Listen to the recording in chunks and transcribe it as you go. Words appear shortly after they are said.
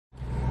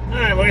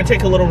Alright, we're going to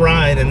take a little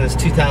ride in this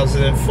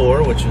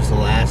 2004, which was the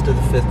last of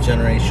the 5th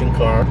generation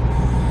car.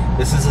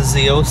 This is a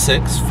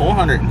Z06,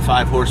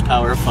 405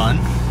 horsepower of fun.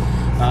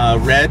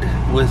 Red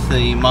with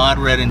the mod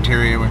red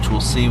interior, which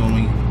we'll see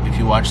if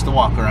you watch the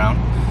walk around.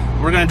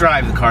 We're going to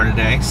drive the car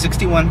today.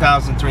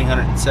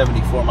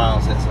 61,374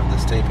 miles as of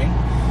this taping.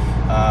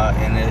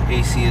 And the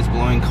AC is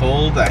blowing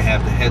cold. I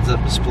have the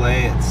heads-up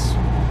display. It's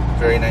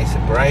very nice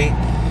and bright.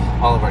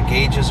 All of our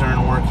gauges are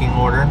in working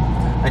order.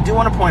 I do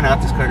want to point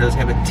out this car does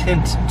have a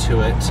tint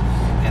to it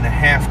and a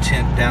half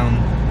tint down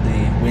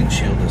the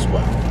windshield as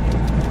well.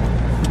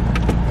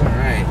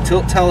 Alright,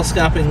 tilt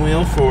telescoping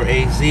wheel for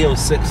a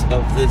Z06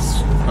 of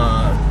this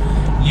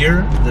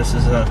year. This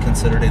is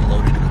considered a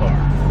loaded car.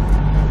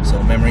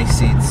 So memory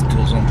seats,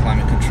 dual zone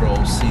climate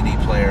control, CD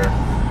player,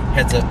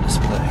 heads-up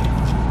display.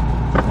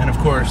 And of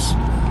course,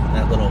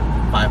 that little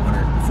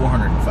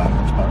 405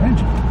 horsepower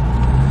engine.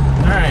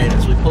 Alright,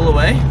 as we pull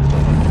away,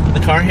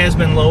 the car has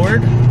been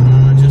lowered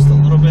just a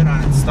little bit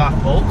on its stock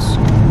bolts.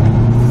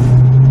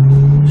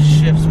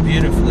 Shifts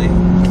beautifully.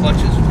 Clutch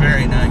is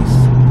very nice.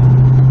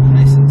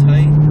 Nice and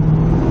tight.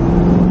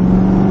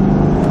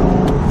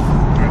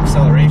 Our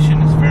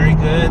acceleration is very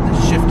good. The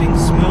shifting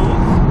smooth.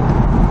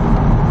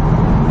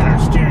 And our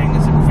steering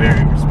is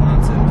very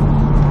responsive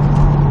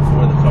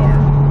for the car,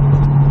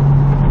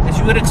 as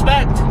you would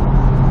expect.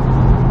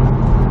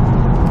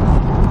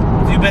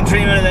 If you've been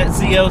dreaming of that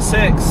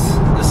Z06,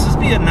 this would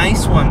be a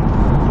nice one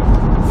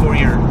for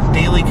your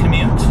daily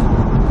commute,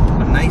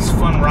 a nice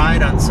fun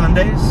ride on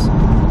Sundays,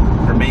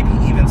 or maybe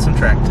even some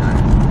track time.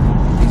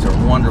 These are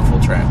wonderful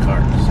track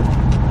cars.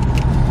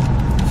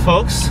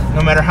 Folks,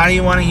 no matter how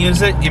you want to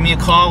use it, give me a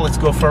call. Let's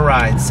go for a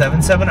ride.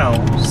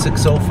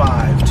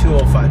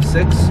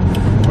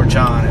 770-605-2056 or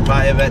John at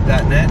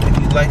buyavette.net if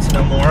you'd like to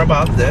know more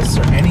about this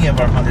or any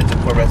of our hundreds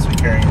of Corvettes we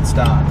carry in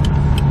stock.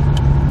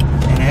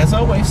 And as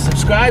always,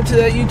 subscribe to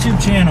that YouTube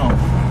channel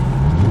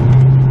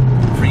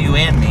for you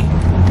and me.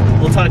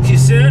 We'll talk to you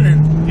soon,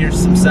 and here's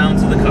some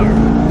sounds of the car.